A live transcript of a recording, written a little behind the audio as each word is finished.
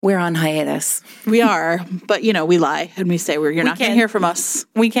We're on hiatus. We are, but we lie and we say you're not going to hear from us.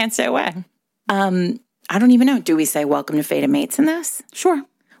 We can't stay away. I don't even know. Do we say welcome to Fated Mates in this? Sure.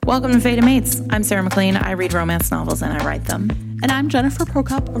 Welcome to Fated Mates. I'm Sarah McLean. I read romance novels and I write them. And I'm Jennifer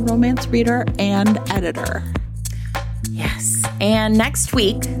Prokop, a romance reader and editor. Yes. And next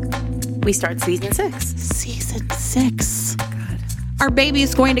week, we start season 6. Season 6. God. Our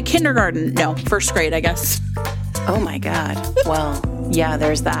baby's going to kindergarten. No, first grade, I guess. Oh my God. Well, yeah,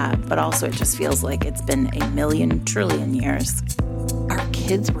 there's that. But also it just feels like it's been a million trillion years. Our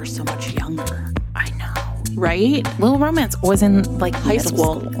kids were so much younger. I know. Right? Little Romance was in high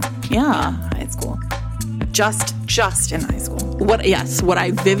school. Yeah, high school. Just in high school. What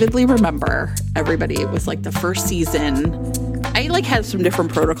I vividly remember, everybody, was the first season. I had some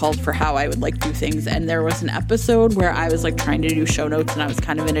different protocols for how I would do things. And there was an episode where I was trying to do show notes and I was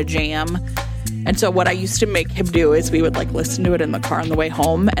kind of in a jam. And so what I used to make him do is we would listen to it in the car on the way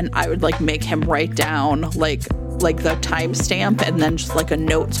home, and I would make him write down the timestamp and then just a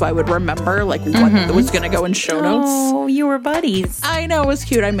note so I would remember what was going to go in show notes. Oh, you were buddies. I know, it was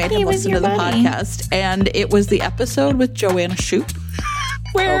cute. I made him listen to the podcast, and it was the episode with Joanna Shoup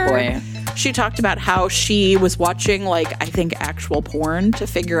where she talked about how she was watching I think actual porn to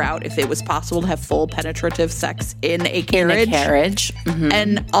figure out if it was possible to have full penetrative sex in a carriage. Mm-hmm.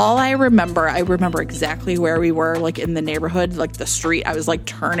 And all I remember exactly where we were in the neighborhood, the street. I was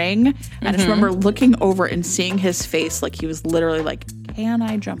turning and I just remember looking over and seeing his face he was literally can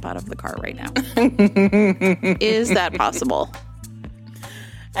I jump out of the car right now? Is that possible?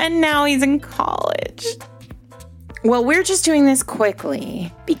 And now he's in college. Well, we're just doing this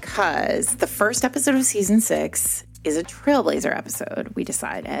quickly because the first episode of season 6 is a Trailblazer episode, we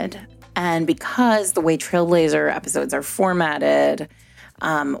decided. And because the way Trailblazer episodes are formatted,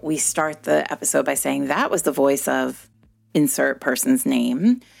 we start the episode by saying that was the voice of insert person's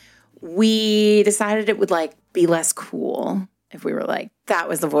name. We decided it would be less cool if we were that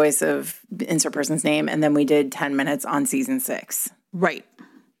was the voice of insert person's name. And then we did 10 minutes on season 6. Right.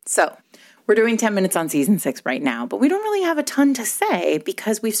 So we're doing 10 minutes on season 6 right now, but we don't really have a ton to say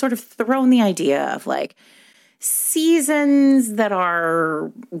because we've sort of thrown the idea of seasons that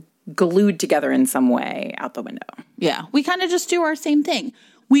are glued together in some way out the window. Yeah, we kind of just do our same thing.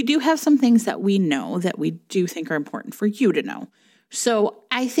 We do have some things that we know that we do think are important for you to know. So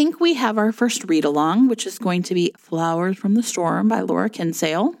I think we have our first read along, which is going to be Flowers from the Storm by Laura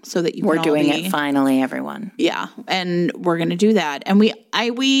Kinsale, so that we're doing it finally, everyone. Yeah, and we're going to do that. And we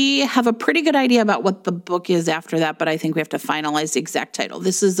have a pretty good idea about what the book is after that, but I think we have to finalize the exact title.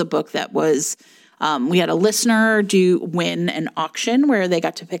 This is a book that was we had a listener win an auction where they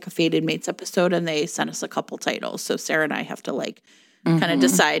got to pick a Fated Mates episode, and they sent us a couple titles. So Sarah and I have to kind of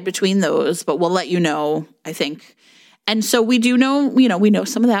decide between those, but we'll let you know, I think. And so we do know, we know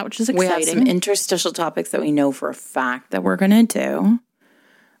some of that, which is exciting. We have some interstitial topics that we know for a fact that we're going to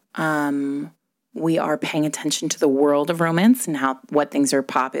do. We are paying attention to the world of romance and what things are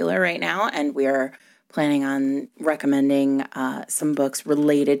popular right now. And we are planning on recommending some books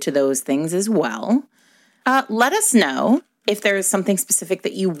related to those things as well. Let us know if there is something specific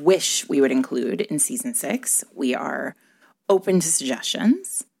that you wish we would include in season 6. We are open to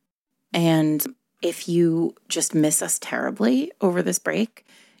suggestions. And if you just miss us terribly over this break,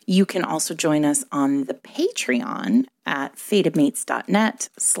 you can also join us on the Patreon at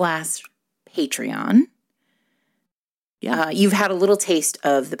fatedmates.net/Patreon. Yeah. You've had a little taste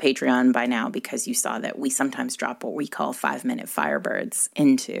of the Patreon by now because you saw that we sometimes drop what we call 5-minute Firebirds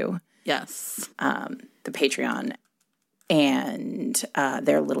into the Patreon. And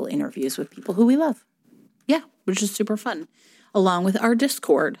they're little interviews with people who we love. Yeah, which is super fun. Along with our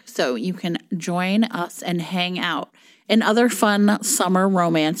Discord, so you can join us and hang out. In other fun summer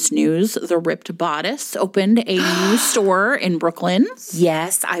romance news, The Ripped Bodice opened a new store in Brooklyn.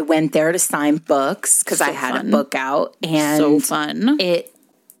 Yes, I went there to sign books because I had a book out. And so fun. It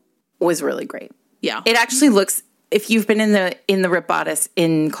was really great. Yeah. It actually looks, if you've been in the Ripped Bodice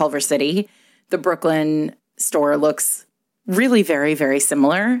in Culver City, the Brooklyn store looks really very, very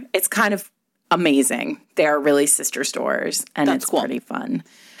similar. It's kind of amazing. They are really sister stores, and it's cool. Pretty fun.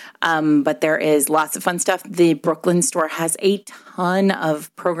 But there is lots of fun stuff. The Brooklyn store has a ton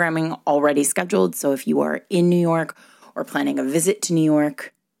of programming already scheduled. So if you are in New York or planning a visit to New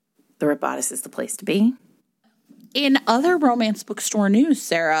York, the Ripped Bodice is the place to be. In other romance bookstore news,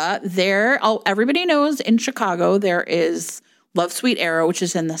 Sarah, everybody knows in Chicago there is Love Sweet Arrow, which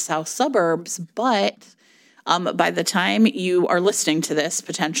is in the south suburbs, but By the time you are listening to this,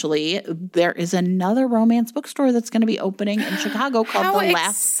 potentially, there is another romance bookstore that's going to be opening in Chicago called How The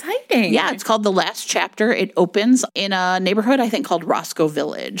Last. exciting. Yeah, it's called The Last Chapter. It opens in a neighborhood, I think, called Roscoe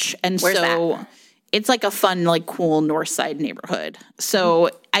Village. And Where's so that? it's like a fun, like cool North Side neighborhood. So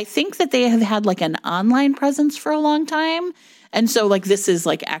I think that they have had like an online presence for a long time. And so like this is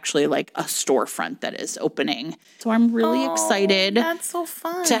like actually like a storefront that is opening. So I'm really excited That's so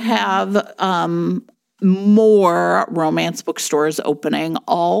fun. to have more romance bookstores opening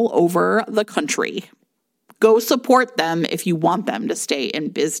all over the country. Go support them if you want them to stay in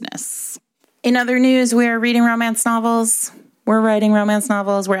business. In other news, we are reading romance novels. We're writing romance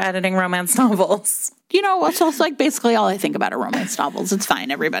novels. We're editing romance novels. You know, it's also like basically all I think about are romance novels. It's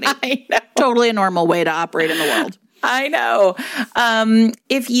fine, everybody. I know. Totally a normal way to operate in the world. I know.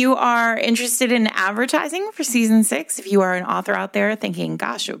 If you are interested in advertising for season 6, if you are an author out there thinking,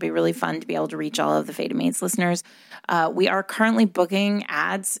 gosh, it would be really fun to be able to reach all of the Fated Mates listeners, we are currently booking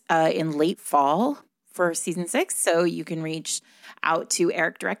ads in late fall for season 6. So you can reach out to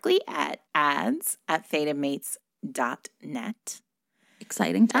Eric directly at ads@fatedmates.net.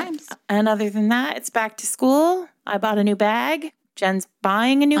 Exciting times. And other than that, it's back to school. I bought a new bag. Jen's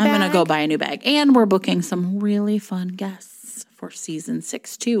buying a new bag. I'm going to go buy a new bag. And we're booking some really fun guests for season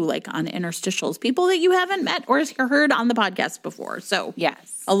 6 too, like on interstitials, people that you haven't met or heard on the podcast before. So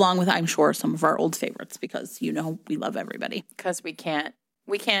Yes. along with, I'm sure, some of our old favorites, because you know we love everybody. Because we can't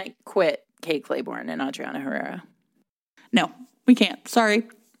quit Kate Claiborne and Adriana Herrera. No, we can't. Sorry.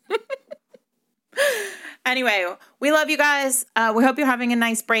 Anyway, we love you guys. We hope you're having a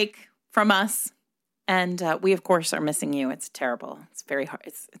nice break from us. And we, of course, are missing you. It's terrible. It's very hard.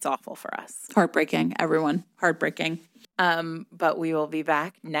 It's awful for us. Heartbreaking, everyone. Heartbreaking. But we will be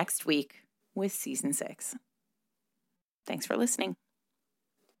back next week with season 6. Thanks for listening.